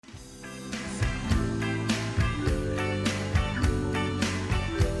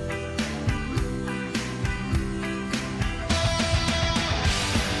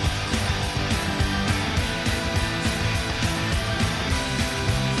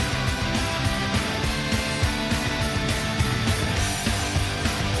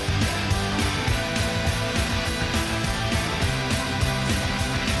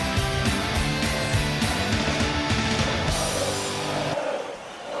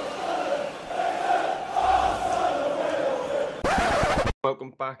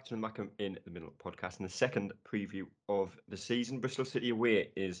welcome back to the Mackem in the Middle podcast and the second preview of the season. Bristol City away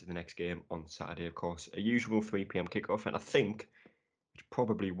is the next game on Saturday, of course. A usual 3 p.m. kickoff, and I think it's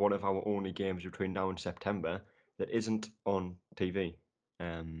probably one of our only games between now and September that isn't on TV.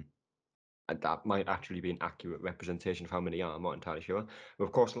 And that might actually be an accurate representation of how many are. I'm not entirely sure. But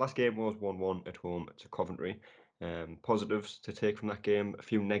of course, the last game was 1-1 at home to Coventry. Positives to take from that game, a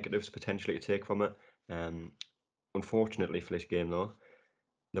few negatives potentially to take from it. Unfortunately for this game, though,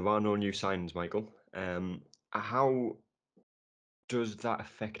 there are no new signings, Michael. How does that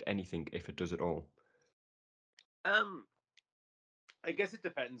affect anything, if it does at all? I guess it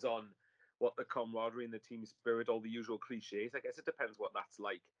depends on what the camaraderie and the team spirit, all the usual cliches. I guess it depends what that's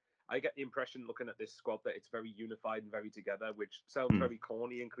like. I get the impression looking at this squad that it's very unified and very together, which sounds very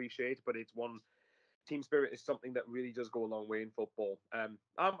corny and cliched, but it's one team spirit is something that really does go a long way in football. I'm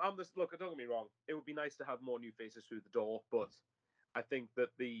just look. Don't get me wrong. It would be nice to have more new faces through the door, but I think that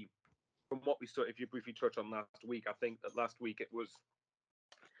from what we saw, if you briefly touch on last week, I think that last week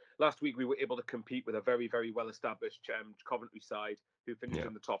we were able to compete with a very, very well-established Coventry side who finished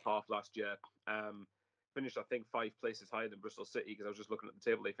in the top half last year. Finished, I think, 5 places higher than Bristol City because I was just looking at the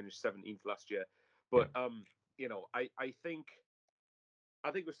table. They finished 17th last year. But, I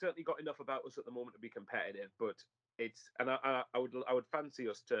think we've certainly got enough about us at the moment to be competitive. But I would fancy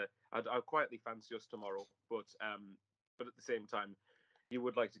us to. I'd quietly fancy us tomorrow. But at the same time, you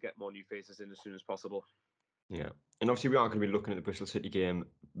would like to get more new faces in as soon as possible. Yeah, and obviously we are going to be looking at the Bristol City game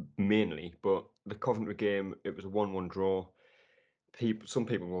mainly, but the Coventry game, it was a 1-1 draw. Some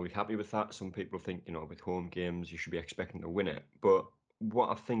people will be happy with that. Some people think, with home games, you should be expecting to win it. But what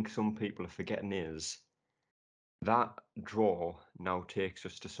I think some people are forgetting is that draw now takes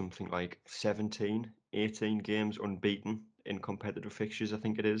us to something like 17, 18 games unbeaten in competitive fixtures, I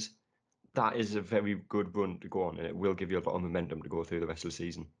think it is. That is a very good run to go on, and it will give you a lot of momentum to go through the rest of the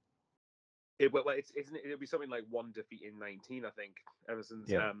season. It'll be something like 1 defeat in 19, I think, ever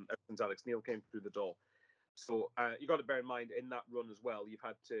since Alex Neil came through the door. So you got to bear in mind in that run as well, you've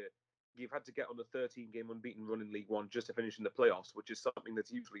had to get on a 13-game unbeaten run in League One just to finish in the playoffs, which is something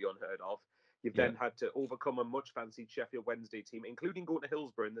that's usually unheard of. You've then had to overcome a much fancied Sheffield Wednesday team, including going to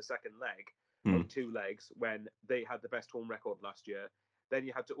Hillsborough in the second leg of 2 legs when they had the best home record last year. Then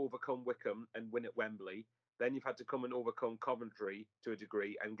you had to overcome Wycombe and win at Wembley. Then you've had to come and overcome Coventry to a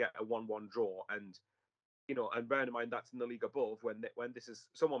degree and get a 1-1 draw. And and bearing in mind that's in the league above. When this is,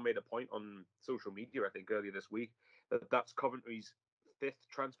 someone made a point on social media, I think earlier this week, that's Coventry's 5th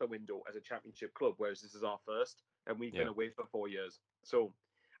transfer window as a Championship club, whereas this is our first, and we've been away for 4 years. So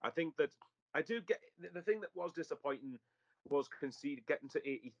I think that I do get the thing that was disappointing was getting to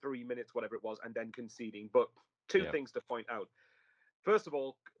 83 minutes, whatever it was, and then conceding. But two things to point out. First of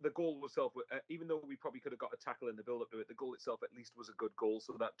all, the goal itself, even though we probably could have got a tackle in the build-up to it, the goal itself at least was a good goal,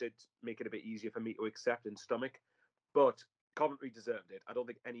 so that did make it a bit easier for me to accept and stomach. But Coventry deserved it. I don't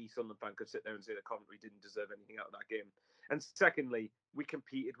think any Sunderland fan could sit there and say that Coventry didn't deserve anything out of that game. And secondly, we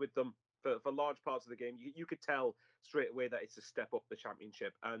competed with them for large parts of the game. You could tell straight away that it's a step up the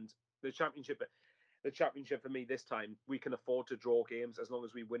Championship. And the Championship for me this time, we can afford to draw games as long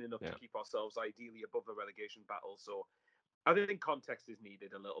as we win enough to keep ourselves ideally above the relegation battle. So I think context is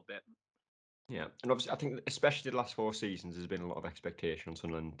needed a little bit. Yeah, and obviously I think especially the last 4 seasons there's been a lot of expectation on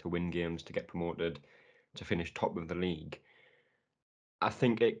Sunderland to win games, to get promoted, to finish top of the league. I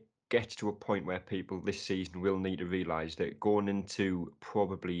think it gets to a point where people this season will need to realise that going into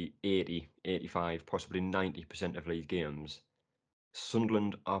probably 80, 85, possibly 90% of league games,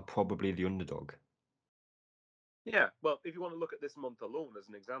 Sunderland are probably the underdog. Yeah, well, if you want to look at this month alone as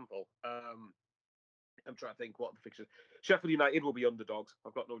an example, I'm trying to think what the fixtures. Sheffield United will be underdogs.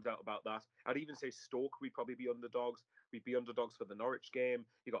 I've got no doubt about that. I'd even say Stoke, we'd probably be underdogs. We'd be underdogs for the Norwich game.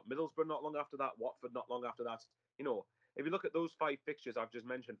 You got Middlesbrough not long after that, Watford not long after that. If you look at those 5 fixtures I've just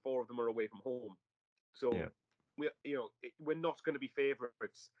mentioned, 4 of them are away from home. So we're not going to be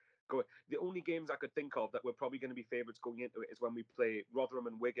favourites. The only games I could think of that we're probably going to be favourites going into it is when we play Rotherham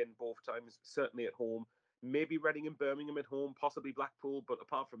and Wigan both times, certainly at home. Maybe Reading and Birmingham at home, possibly Blackpool. But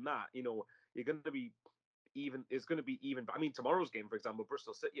apart from that, you're going to be even. It's going to be even. I mean, tomorrow's game, for example,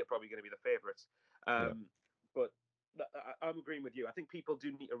 Bristol City are probably going to be the favourites. But I'm agreeing with you. I think people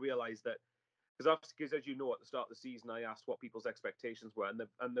do need to realise that, because as you know, at the start of the season, I asked what people's expectations were,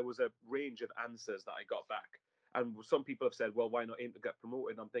 and there was a range of answers that I got back. And some people have said, well, why not aim to get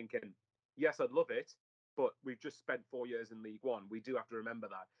promoted? And I'm thinking, yes, I'd love it, but we've just spent 4 years in League One. We do have to remember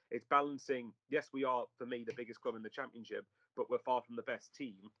that. It's balancing, yes, we are, for me, the biggest club in the Championship, but we're far from the best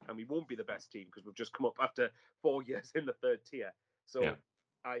team, and we won't be the best team because we've just come up after 4 years in the 3rd tier. So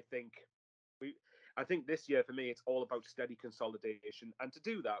I think I think this year for me it's all about steady consolidation, and to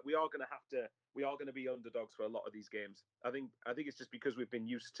do that we are going to be underdogs for a lot of these games. I think it's just because we've been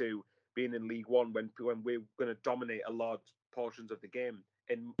used to being in League One when we're going to dominate a large portions of the game,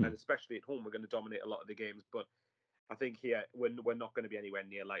 and especially at home we're going to dominate a lot of the games. But I think here we're not going to be anywhere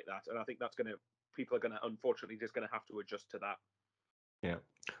near like that, and I think people are going to unfortunately just going to have to adjust to that. Yeah.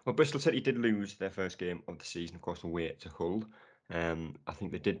 Well, Bristol City did lose their first game of the season, of course, away to Hull. I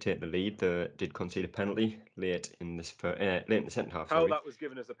think they did take the lead. They did concede a penalty late in the second half. How that was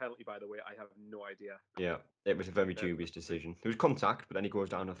given as a penalty, by the way, I have no idea. Yeah, it was a very dubious decision. There was contact, but then he goes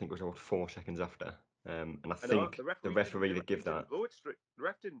down. I think it was about 4 seconds after. And I think the referee that give that. The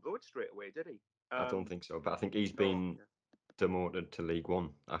ref didn't blow it straight away, did he? I don't think so, but I think he's been demoted to League One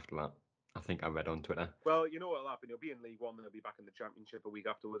after that. I think I read on Twitter. Well, you know what'll happen. He'll be in League One, then he'll be back in the Championship a week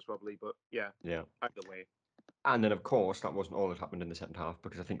afterwards, probably. But yeah, either way. And then, of course, that wasn't all that happened in the second half,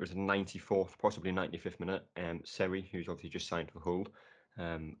 because I think it was the 94th, possibly 95th minute. Seri, who's obviously just signed for Hull,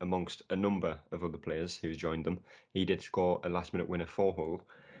 amongst a number of other players who's joined them, he did score a last-minute winner for Hull.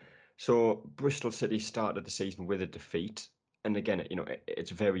 So Bristol City started the season with a defeat. And again,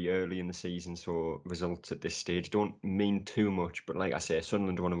 it's very early in the season, so results at this stage don't mean too much. But like I say,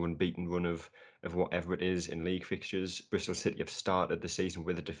 Sunderland won an unbeaten run of whatever it is in league fixtures. Bristol City have started the season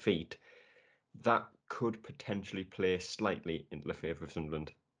with a defeat. That could potentially play slightly into the favour of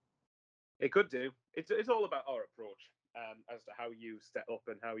Sunderland. It could do. It's all about our approach as to how you set up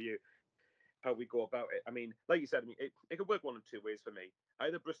and how we go about it. I mean, like you said, it could work one of two ways for me.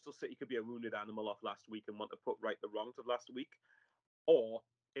 Either Bristol City could be a wounded animal off last week and want to put right the wrongs of last week, or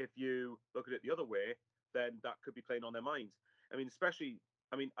if you look at it the other way, then that could be playing on their minds. I mean,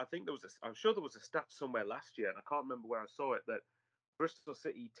 I think I'm sure there was a stat somewhere last year, and I can't remember where I saw it, that Bristol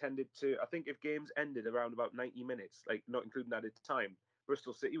City tended to, I think if games ended around about 90 minutes, like not including added time,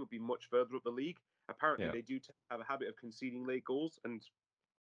 Bristol City would be much further up the league. Apparently, they do have a habit of conceding late goals, and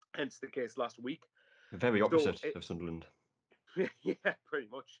hence the case last week. The very opposite of Sunderland. Yeah, pretty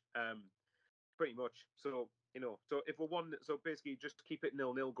much. So so if so basically just keep it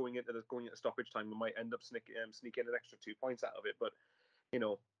 0-0 going into stoppage time, we might end up sneaking an extra 2 points out of it. But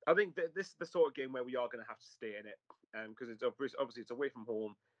I think this is the sort of game where we are going to have to stay in it, because it's obviously it's away from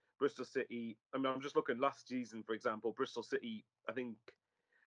home. Bristol City. I mean, I'm just looking last season, for example. Bristol City. I think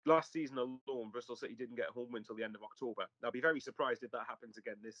last season alone, Bristol City didn't get a home win until the end of October. I'll be very surprised if that happens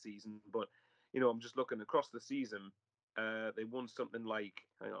again this season. But I'm just looking across the season. They won something like,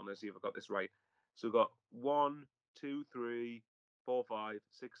 hang on, let's see if I got this right. So we've got 1, 2, 3, 4, 5,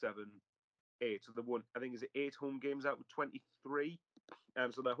 6, 7, 8. So they won, I think, is it 8 home games out of 23?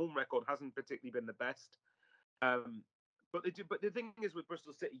 So their home record hasn't particularly been the best. But they do. But the thing is, with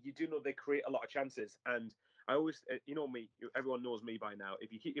Bristol City, you do know they create a lot of chances, and I always, me, everyone knows me by now.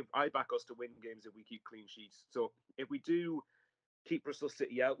 If I back us to win games, if we keep clean sheets. So if we do keep Bristol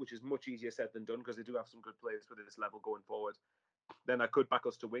City out, which is much easier said than done, because they do have some good players for this level going forward, then I could back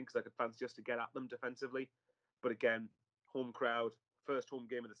us to win, because I could fancy us to get at them defensively. But again, home crowd, first home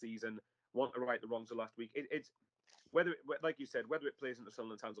game of the season, want to right the wrongs of last week. It's like you said, whether it plays into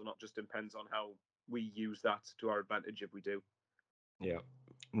Sunderland's hands or not just depends on how we use that to our advantage if we do. Yeah.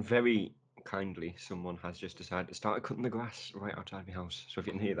 And very kindly, someone has just decided to start cutting the grass right outside my house. So if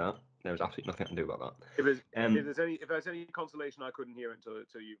you can hear that, there's absolutely nothing I can do about that. If there's any consolation, I couldn't hear it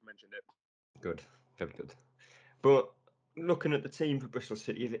until you've mentioned it. Good. Very good. But looking at the team for Bristol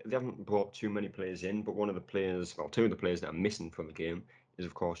City, they haven't brought too many players in, but two of the players that are missing from the game is,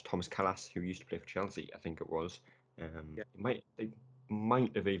 of course, Thomas Callas, who used to play for Chelsea, I think it was. They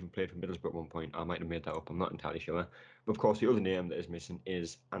might have even played for Middlesbrough at one point. I might have made that up. I'm not entirely sure. But of course, the other name that is missing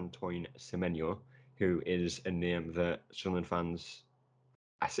is Antoine Semenyo, who is a name that Sunderland fans,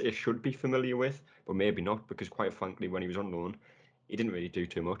 I say, should be familiar with, but maybe not, because quite frankly, when he was on loan, he didn't really do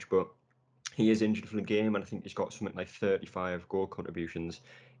too much. But he is injured for the game, and I think he's got something like 35 goal contributions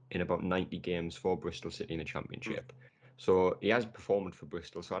in about 90 games for Bristol City in the Championship. So he has performed for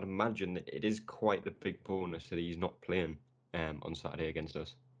Bristol, so I'd imagine that it is quite the big bonus that he's not playing on Saturday against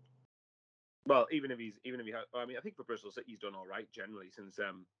us. Well, even if he has, I mean, I think for Bristol City he's done all right generally since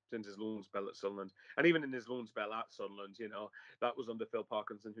his loan spell at Sunderland, and even in his loan spell at Sunderland, that was under Phil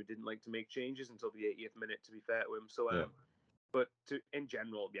Parkinson, who didn't like to make changes until the 80th minute. To be fair to him, so but in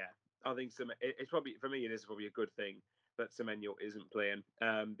general, yeah, I think it's probably, for me, it is probably a good thing that Semenyo isn't playing,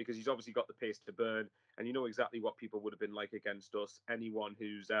 because he's obviously got the pace to burn, and you know exactly what people would have been like against us. Anyone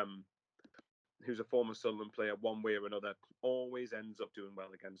who's a former Sunderland player, one way or another, always ends up doing well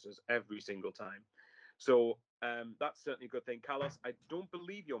against us every single time. So that's certainly a good thing. Callas, I don't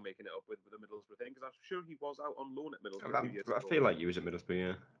believe you're making it up with the Middlesbrough thing, because I'm sure he was out on loan at Middlesbrough. I feel like he was at Middlesbrough,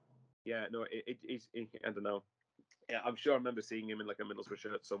 yeah. Yeah, no, I don't know. Yeah, I'm sure I remember seeing him in like a Middlesbrough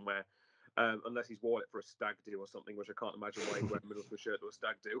shirt somewhere. Unless he's wore it for a stag do or something, which I can't imagine why he'd wear a Middlesbrough shirt to a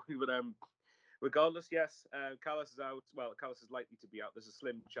stag do. But regardless, yes, Callas is out. Well, Callas is likely to be out. There's a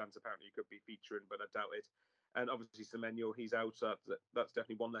slim chance apparently he could be featuring, but I doubt it. And obviously Semenyo, he's out, so that's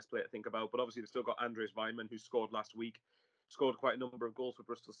definitely one less player to think about. But obviously they've still got Andres Weimann, who scored last week, scored quite a number of goals for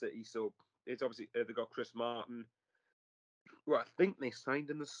Bristol City. So it's obviously they've got Chris Martin, who I think they signed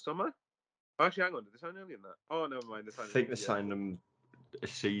in the summer. Actually, hang on, did they sign earlier than that? Oh, never mind, they I signed him think they this year. signed him a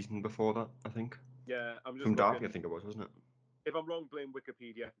season before that, I think. Yeah, I'm just From Derby, I looking. think it was, wasn't it? If I'm wrong, blame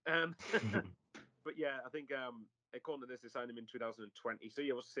Wikipedia. But yeah, I think according to this, they signed him in 2020. So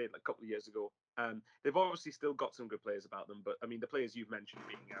yeah, I was saying like a couple of years ago. They've obviously still got some good players about them, but I mean, the players you've mentioned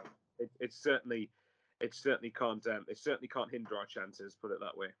being out, it certainly can't hinder our chances. Put it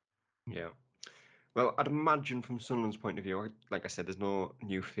that way. Yeah. Well, I'd imagine from Sunderland's point of view, like I said, there's no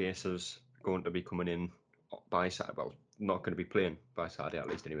new faces going to be coming in by Saturday. Well, not going to be playing by Saturday at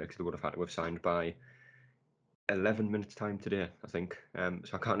least anyway, because they would have had to have signed by 11 minutes time today, I think.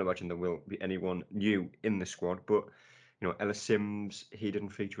 So I can't imagine there will be anyone new in the squad. But Ellis Sims, he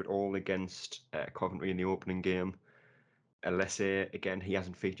didn't feature at all against Coventry in the opening game. Alessi, again, he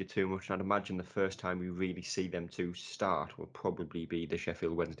hasn't featured too much. And I'd imagine the first time we really see them two start will probably be the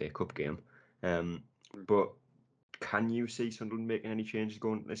Sheffield Wednesday Cup game. But can you see Sunderland making any changes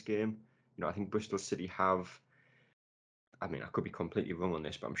going into this game? I think Bristol City have. I mean, I could be completely wrong on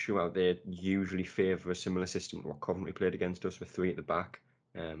this, but I'm sure they usually favour a similar system to what Coventry played against us with three at the back.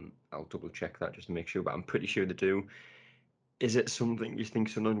 I'll double check that just to make sure, but I'm pretty sure they do. Is it something you think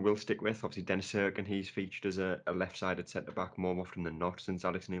Sunderland will stick with? Obviously, Dennis Irkin, he's featured as a left-sided centre-back more often than not since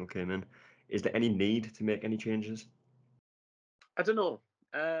Alex Neil came in. Is there any need to make any changes? I don't know.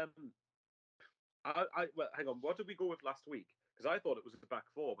 Well, hang on. What did we go with last week? Because I thought it was a back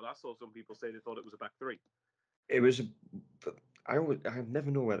four, but I saw some people say they thought it was a back three. It was. I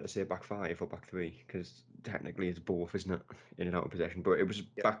never know whether to say back five or back three because technically it's both, isn't it? In and out of possession, but it was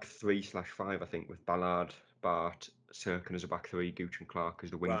Yeah. back 3/5, I think, with Ballard, Bart, Serkin as a back three, Gooch and Clark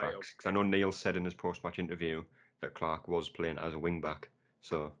as the wing Right. backs. Because I know Neil said in his post-match interview that Clark was playing as a wing back.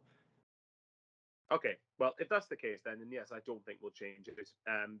 So Okay. Well, if that's the case, then yes, I don't think we'll change it.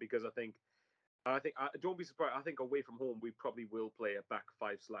 Because don't be surprised. I think away from home, we probably will play a back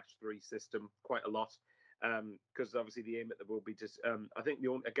 5/3 system quite a lot. Because obviously the aim at will be just. I think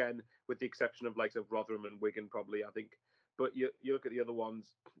again, with the exception of like of Rotherham and Wigan, probably I think. But you look at the other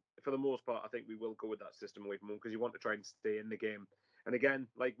ones, for the most part, I think we will go with that system away from home because you want to try and stay in the game. And again,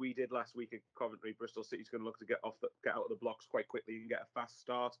 like we did last week at Coventry, Bristol City's going to look to get out of the blocks quite quickly and get a fast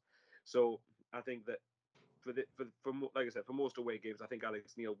start. So I think that like I said, for most away games, I think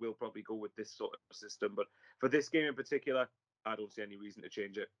Alex Neil will probably go with this sort of system. But for this game in particular, I don't see any reason to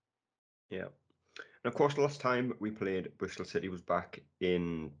change it. yeah. And of course, the last time we played Bristol City was back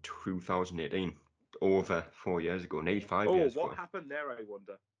in 2018, over 4 years ago, nearly 5 years What ago. happened there? I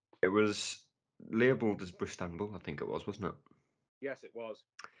wonder. It was labelled as Bristanbul, I think it was, wasn't it? Yes, it was.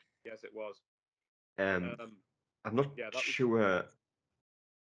 Yes, it was. Um, I'm not Yeah, that was. sure.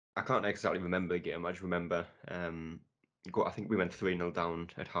 I can't exactly remember the game. I just remember. I think we went 3-0 down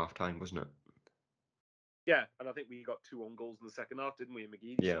at half time, wasn't it? Yeah, and I think we got 2 own goals in the second half, didn't we? And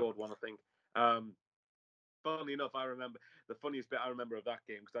McGee Yeah. scored one, I think. Funnily enough, I remember the funniest bit I remember of that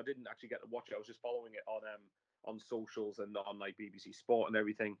game because I didn't actually get to watch it. I was just following it on socials and on like BBC Sport and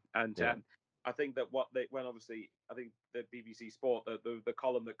everything. And Yeah. I think that when obviously I think the BBC Sport the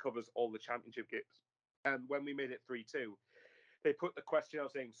column that covers all the championship games, and when we made it 3-2, they put the question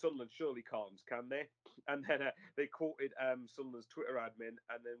out saying Sunderland surely can't, can they? And then they quoted Sunderland's Twitter admin,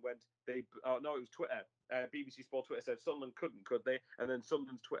 and then it was Twitter. BBC Sport Twitter said Sunderland couldn't, could they? And then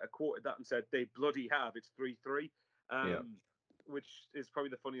Sunderland's Twitter quoted that and said they bloody have. It's 3-3, which is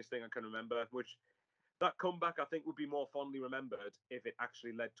probably the funniest thing I can remember. Which that comeback I think would be more fondly remembered if it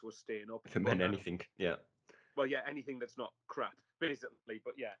actually led to us staying up. If it meant anything, yeah. Well, yeah, anything that's not crap, basically.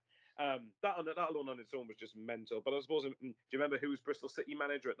 But yeah, that alone on its own was just mental. But I suppose, do you remember who was Bristol City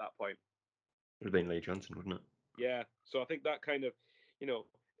manager at that point? It would have been Lee Johnson, wouldn't it? Yeah. So I think that kind of,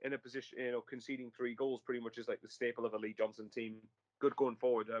 in a position, conceding 3 goals pretty much is like the staple of a Lee Johnson team. Good going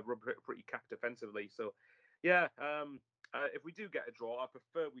forward, pretty cacked defensively. So, yeah, if we do get a draw, I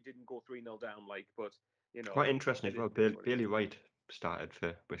prefer we didn't go 3-0 down, but, Quite interesting as well. is Bailey White started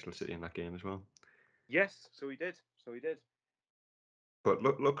for Bristol City in that game as well. Yes, so he did. But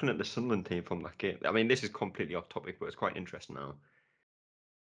looking at the Sunderland team from that game, I mean, this is completely off topic, but it's quite interesting now.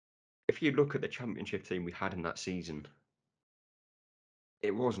 If you look at the championship team we had in that season,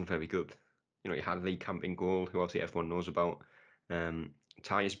 it wasn't very good. You had Lee Camp in goal, who obviously everyone knows about.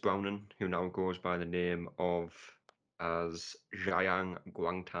 Tyus Browning, who now goes by the name of as Zhang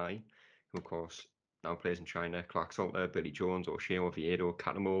Guangtai, who of course now plays in China, Clark Salter, Billy Jones, O'Shea Oviedo,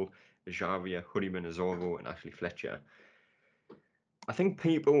 Catamol, Xavier, Honeyman, Azoro, and Ashley Fletcher. I think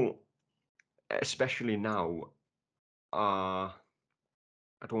people, especially now, are,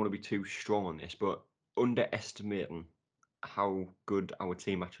 I don't want to be too strong on this, but underestimating how good our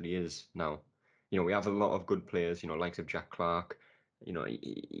team actually is now. We have a lot of good players, likes of Jack Clark.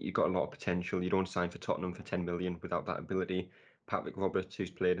 You've got a lot of potential. You don't sign for Tottenham for 10 million without that ability. Patrick Roberts,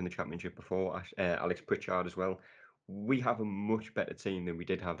 who's played in the Championship before, Alex Pritchard as well. We have a much better team than we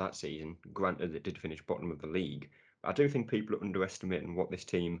did have that season. Granted, it did finish bottom of the league. I do think people are underestimating what this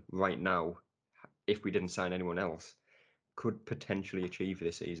team right now, if we didn't sign anyone else, could potentially achieve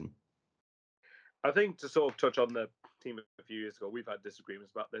this season. I think to sort of touch on the team a few years ago, we've had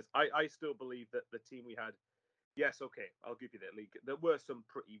disagreements about this. I still believe that the team we had, yes, okay, I'll give you that league. There were some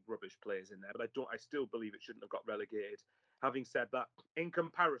pretty rubbish players in there, but I still believe it shouldn't have got relegated. Having said that, in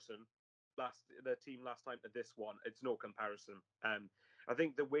comparison, the team last time to this one, it's no comparison. I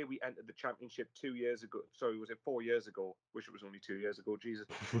think the way we entered the championship 2 years ago, sorry, was it 4 years ago? Wish it was only 2 years ago, Jesus.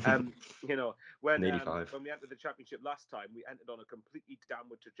 You know, when we entered the championship last time, we entered on a completely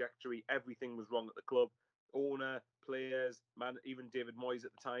downward trajectory. Everything was wrong at the club. Owner, players, man, even David Moyes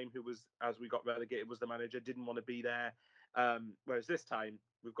at the time, who was, as we got relegated, was the manager, didn't want to be there. Whereas this time,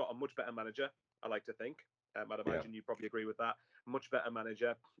 we've got a much better manager, I like to think. I'd imagine you probably agree with that. Much better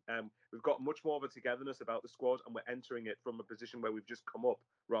manager. We've got much more of a togetherness about the squad, and we're entering it from a position where we've just come up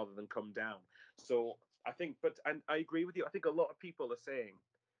rather than come down. So I think, and I agree with you. I think a lot of people are saying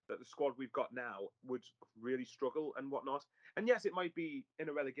that the squad we've got now would really struggle and whatnot. And yes, it might be in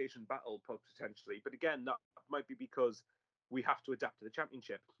a relegation battle potentially, but again, that might be because we have to adapt to the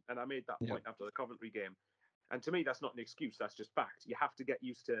championship. And I made that point after the Coventry game. And to me, that's not an excuse. That's just fact. You have to get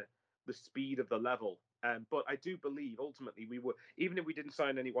used to the speed of the level. But I do believe ultimately we would, even if we didn't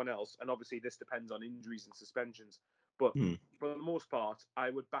sign anyone else, and obviously this depends on injuries and suspensions. But for the most part, I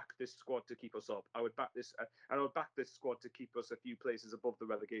would back this squad to keep us up. I would back this, and I would back this squad to keep us a few places above the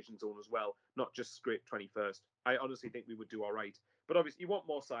relegation zone as well, not just scrape 21st. I honestly think we would do all right. But obviously, you want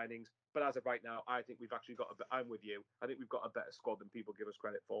more signings. But as of right now, I think we've actually got I'm with you. I think we've got a better squad than people give us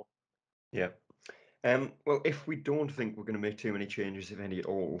credit for. Yeah. Well, if we don't think we're going to make too many changes, if any at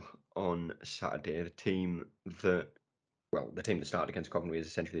all, on Saturday, the team that started against Coventry is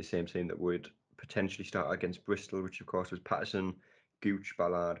essentially the same team that would potentially start against Bristol, which of course was Patterson, Gooch,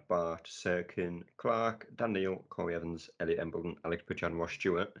 Ballard, Bart, Serkin, Clark, Dan Neil, Corey Evans, Elliot Embleton, Alex Pritchard, and Ross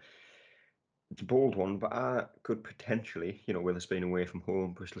Stewart. It's a bold one, but I could potentially, with us being away from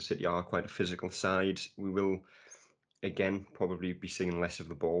home, Bristol City are quite a physical side. We will, again, probably be seeing less of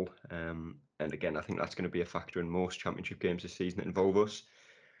the ball. And again, I think that's going to be a factor in most championship games this season that involve us.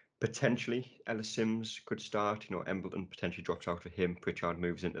 Potentially, Ellis Sims could start. Embleton potentially drops out for him. Pritchard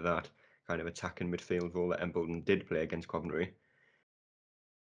moves into that kind of attacking midfield role that Embleton did play against Coventry.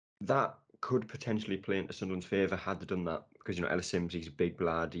 That could potentially play into Sunderland's favour had they done that, because Ellis Sims, he's a big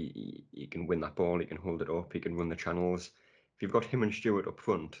lad. He can win that ball. He can hold it up. He can run the channels. If you've got him and Stewart up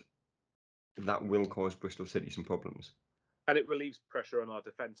front, that will cause Bristol City some problems. And it relieves pressure on our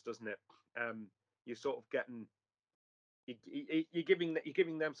defence, doesn't it? You're sort of getting you're giving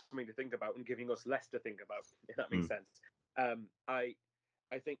them something to think about and giving us less to think about, if that makes sense.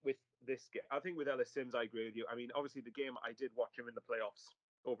 I think with this, I think with Ellis Sims, I agree with you. I mean, obviously the game I did watch him in the playoffs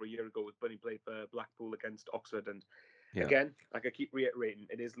over a year ago when he played for Blackpool against Oxford, and again, like I keep reiterating,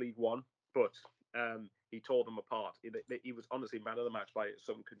 it is League One, but he tore them apart. He was honestly man of the match by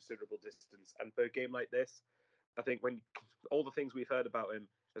some considerable distance, and for a game like this, I think when all the things we've heard about him,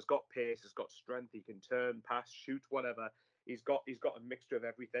 has got pace, has got strength, he can turn, pass, shoot, whatever. He's got a mixture of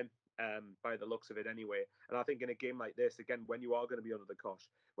everything, by the looks of it anyway. And I think in a game like this, again, when you are going to be under the cosh,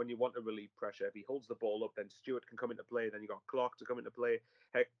 when you want to relieve pressure, if he holds the ball up, then Stewart can come into play. Then you got Clark to come into play.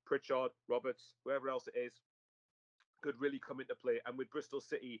 Heck, Pritchard, Roberts, whoever else it is, could really come into play. And with Bristol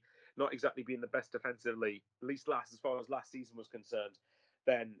City not exactly being the best defensively, at least as far as last season was concerned,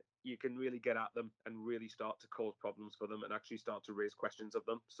 then you can really get at them and really start to cause problems for them and actually start to raise questions of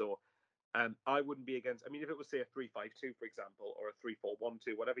them. So I wouldn't be against. I mean, if it was say a 3-5-2, for example, or a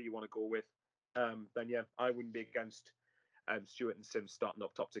 3-4-1-2, whatever you want to go with, then yeah, I wouldn't be against Stewart and Sims starting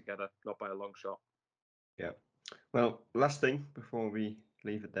up top together, not by a long shot. Yeah. Well, last thing before we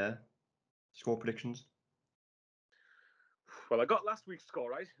leave it there, score predictions. Well, I got last week's score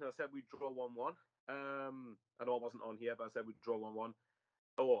right. I said we'd draw 1-1. I know I wasn't on here, but I said we'd draw 1-1.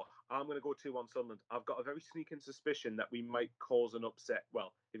 Oh, I'm going to go 2-1 Sunderland. I've got a very sneaking suspicion that we might cause an upset.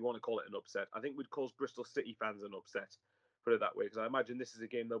 Well, if you want to call it an upset, I think we'd cause Bristol City fans an upset. Put it that way, because I imagine this is a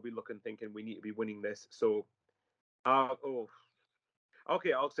game they'll be thinking we need to be winning this. So,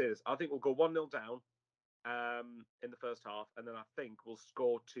 okay, I'll say this. I think we'll go 1-0 down in the first half, and then I think we'll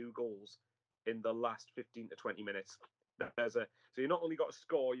score 2 goals in the last 15 to 20 minutes. So you not only got a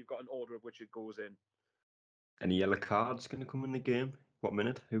score, you've got an order of which it goes in. Any yellow cards going to come in the game? What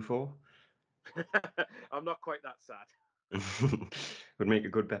minute? Who for? I'm not quite that sad. Would make a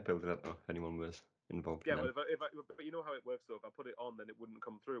good bet builder, that though, if anyone was involved. Yeah, but but you know how it works though. If I put it on, then it wouldn't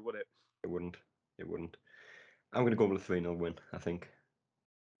come through, would it? It wouldn't. I'm going to go with a 3-0 win. I think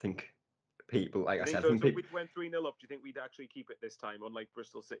people, like I said, so if we went 3-0 up, do you think we'd actually keep it this time, unlike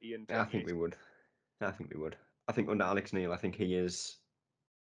Bristol City in 2018? I think we would. I think under Alex Neil, I think he is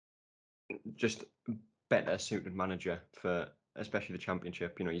just better suited manager for especially the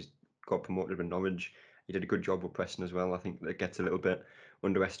Championship. You know, he's got promoted with Norwich. He did a good job with Preston as well. I think that gets a little bit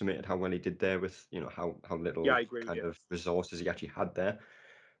underestimated how well he did there with, you know, how little kind of resources he actually had there.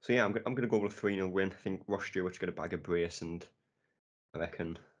 So yeah, I'm going to go with a 3-0 win. I think Ross Stewart's going to bag a brace, and I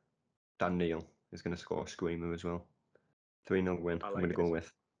reckon Dan Neil is going to score a screamer as well. 3-0 win. I'm going to go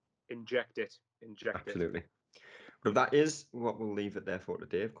with. Inject it. Absolutely. But that is what we'll leave it there for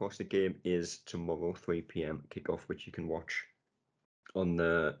today. Of course, the game is tomorrow, 3 p.m. kickoff, which you can watch on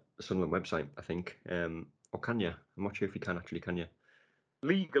the Sunderland website, I think. Or can you? I'm not sure if you can actually, can you?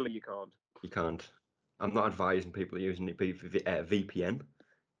 Legally, you can't. You can't. I'm not advising people using it VPN,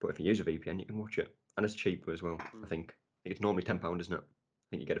 but if you use a VPN, you can watch it. And it's cheaper as well, I think. It's normally £10, isn't it? I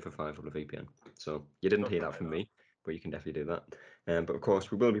think you get it for £5 on a VPN. So you didn't hear that from me, but you can definitely do that. But of course,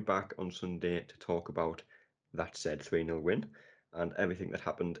 we will be back on Sunday to talk about that said 3-0 win and everything that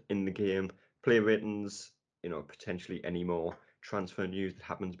happened in the game, player ratings, you know, potentially any more transfer news that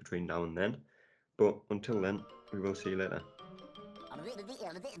happens between now and then. But until then, we will see you later.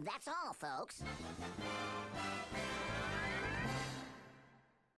 That's all, folks.